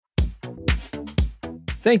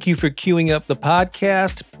Thank you for queuing up the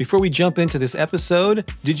podcast. Before we jump into this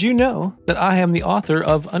episode, did you know that I am the author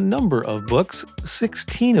of a number of books,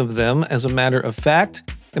 16 of them as a matter of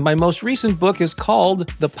fact, and my most recent book is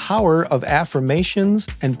called The Power of Affirmations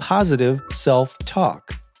and Positive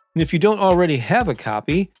Self-Talk. And if you don't already have a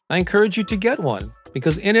copy, I encourage you to get one,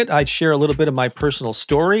 because in it I share a little bit of my personal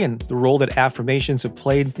story and the role that affirmations have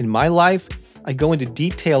played in my life. I go into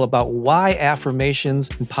detail about why affirmations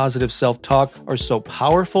and positive self-talk are so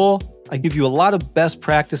powerful. I give you a lot of best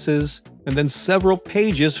practices and then several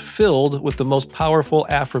pages filled with the most powerful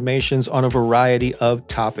affirmations on a variety of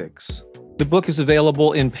topics. The book is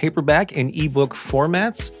available in paperback and ebook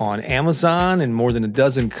formats on Amazon in more than a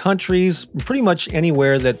dozen countries, pretty much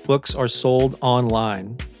anywhere that books are sold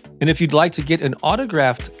online. And if you'd like to get an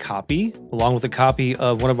autographed copy, along with a copy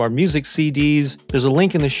of one of our music CDs, there's a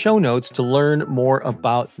link in the show notes to learn more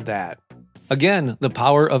about that. Again, The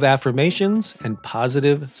Power of Affirmations and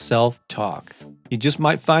Positive Self-Talk. You just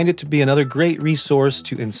might find it to be another great resource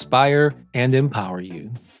to inspire and empower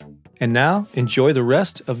you. And now, enjoy the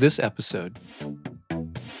rest of this episode.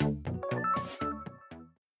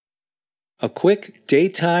 A quick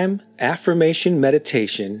daytime affirmation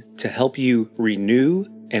meditation to help you renew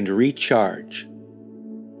and recharge.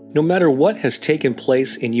 No matter what has taken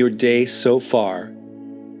place in your day so far,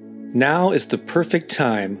 now is the perfect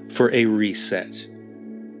time for a reset.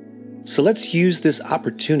 So let's use this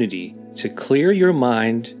opportunity to clear your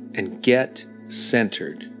mind and get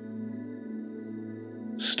centered.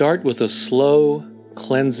 Start with a slow,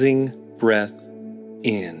 cleansing breath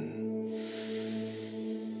in,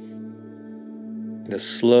 and a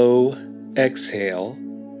slow exhale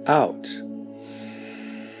out.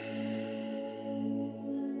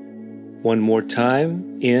 One more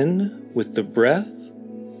time, in with the breath,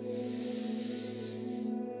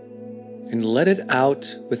 and let it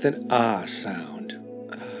out with an ah sound.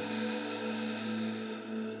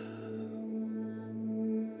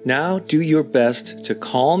 Now do your best to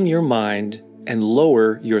calm your mind and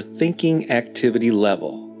lower your thinking activity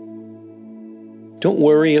level. Don't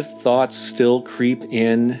worry if thoughts still creep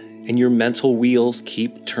in and your mental wheels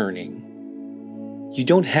keep turning. You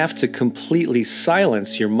don't have to completely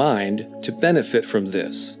silence your mind to benefit from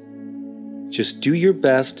this. Just do your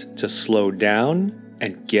best to slow down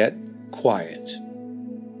and get quiet.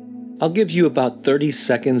 I'll give you about 30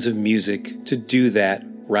 seconds of music to do that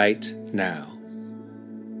right now.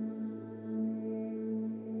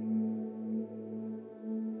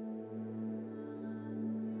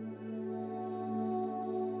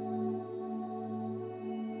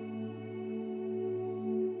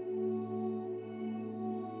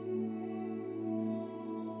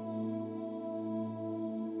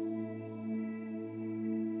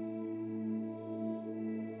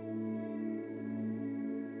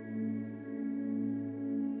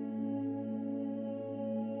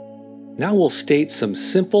 Now we'll state some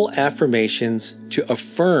simple affirmations to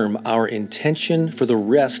affirm our intention for the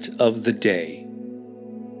rest of the day.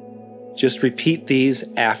 Just repeat these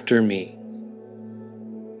after me.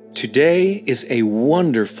 Today is a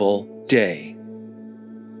wonderful day.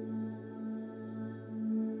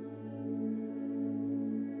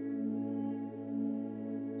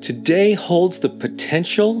 Today holds the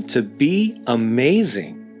potential to be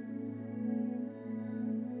amazing.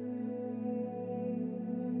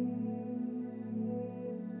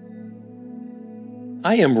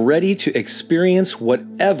 I am ready to experience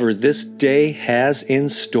whatever this day has in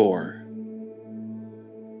store.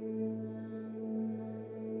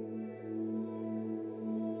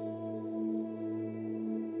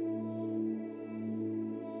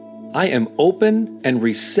 I am open and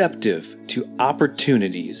receptive to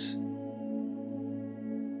opportunities.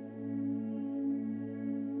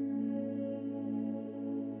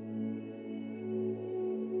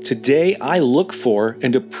 Today, I look for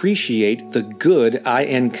and appreciate the good I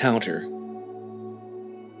encounter.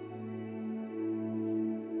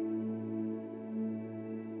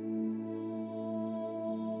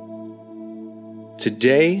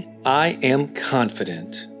 Today, I am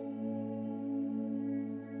confident.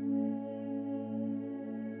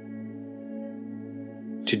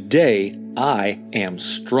 Today, I am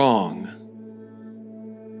strong.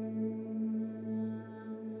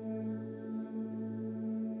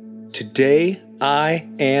 Today, I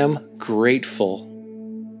am grateful.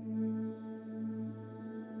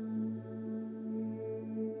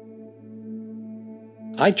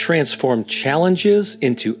 I transform challenges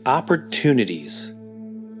into opportunities.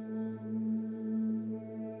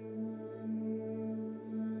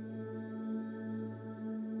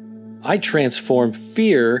 I transform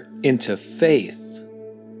fear into faith.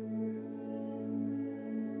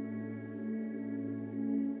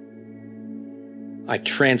 I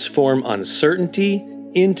transform uncertainty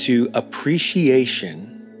into appreciation.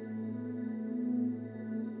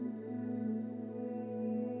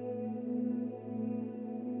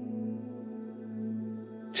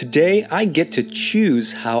 Today, I get to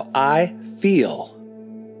choose how I feel.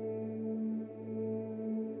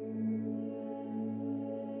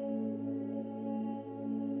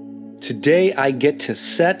 Today, I get to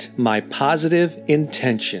set my positive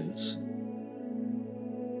intentions.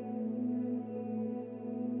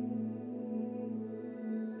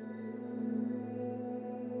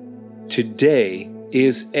 Today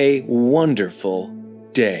is a wonderful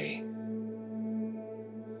day.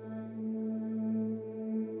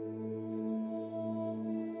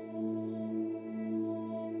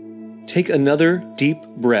 Take another deep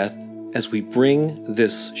breath as we bring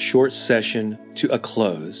this short session to a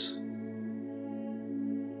close.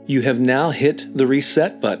 You have now hit the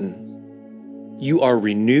reset button. You are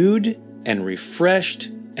renewed and refreshed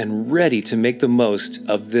and ready to make the most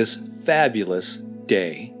of this fabulous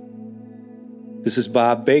day. This is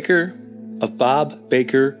Bob Baker of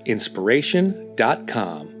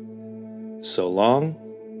bobbakerinspiration.com. So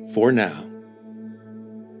long for now.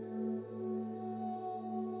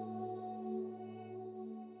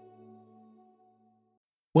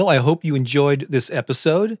 Well, I hope you enjoyed this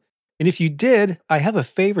episode. And if you did, I have a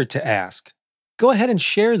favor to ask. Go ahead and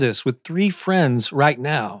share this with 3 friends right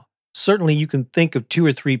now. Certainly, you can think of 2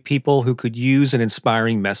 or 3 people who could use an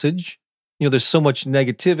inspiring message. There's so much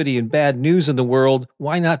negativity and bad news in the world.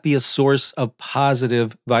 Why not be a source of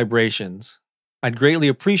positive vibrations? I'd greatly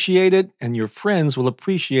appreciate it, and your friends will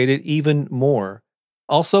appreciate it even more.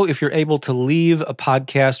 Also, if you're able to leave a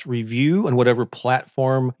podcast review on whatever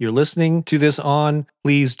platform you're listening to this on,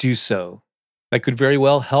 please do so. That could very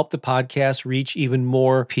well help the podcast reach even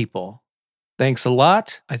more people. Thanks a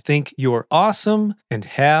lot. I think you're awesome, and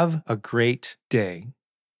have a great day.